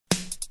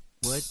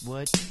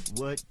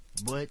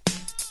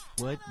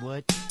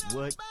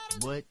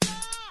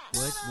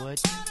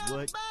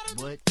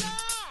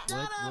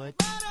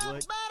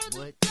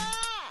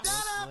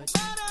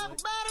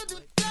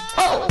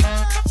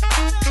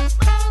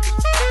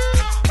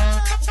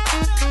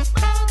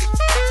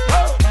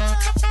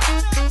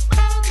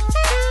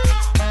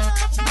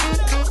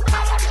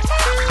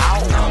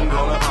I'm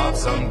gonna pop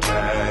some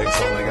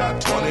tags. Only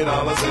got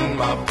 $20 in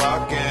my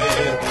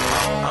pocket.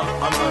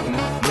 I'm hunting,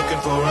 looking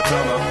for a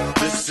come up.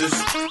 This is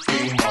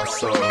f***ing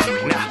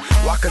awesome. Now,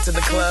 walk into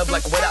the club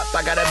like, what up?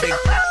 I got a big.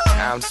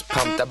 I'm just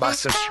pumped. I bought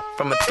some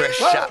from a thrift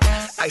shop.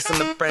 Ice on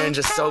the fringe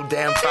is so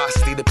damn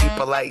frosty. The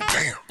people like,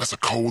 damn, that's a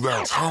cold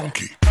ass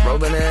honky.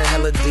 Rolling in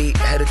hella deep,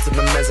 headed to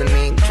the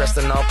mezzanine. Dressed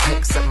in all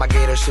pink, set my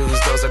gator shoes.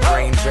 Those are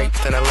green,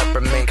 draped in a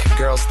leopard mink.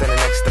 Girl standing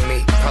next to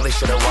me. Probably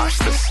should've washed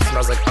this.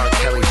 Smells like R.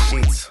 Kelly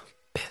sheets.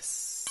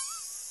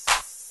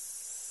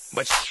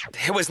 But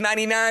it was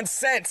 99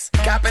 cents.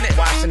 Copping it,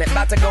 washing it.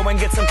 About to go and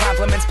get some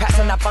compliments.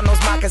 Passing up on those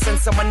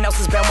moccasins. Someone else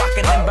has been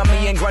walking in.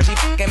 Bummy and grungy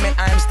f***ing man.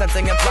 I am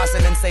stunting and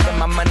flossing and saving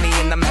my money.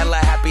 And I'm hella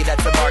happy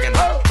that's a bargain.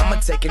 I'ma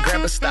take your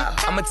grandpa style.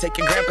 I'ma take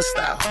your grandpa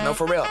style. No,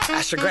 for real.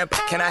 Ask your grandpa,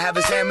 can I have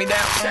his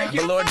hand-me-down?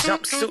 Velour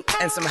jumpsuit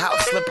and some house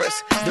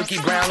slippers.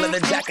 Dookie brown leather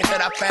jacket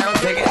that I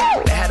found. Dig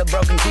it. They had a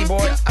broken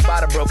keyboard. I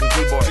bought a broken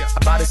keyboard. I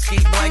bought a ski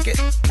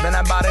blanket. Then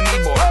I bought a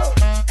kneeboard.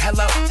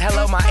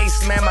 Hello, my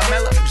ace man, my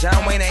mellow.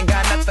 John Wayne ain't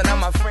got nothing on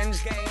my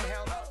fringe game.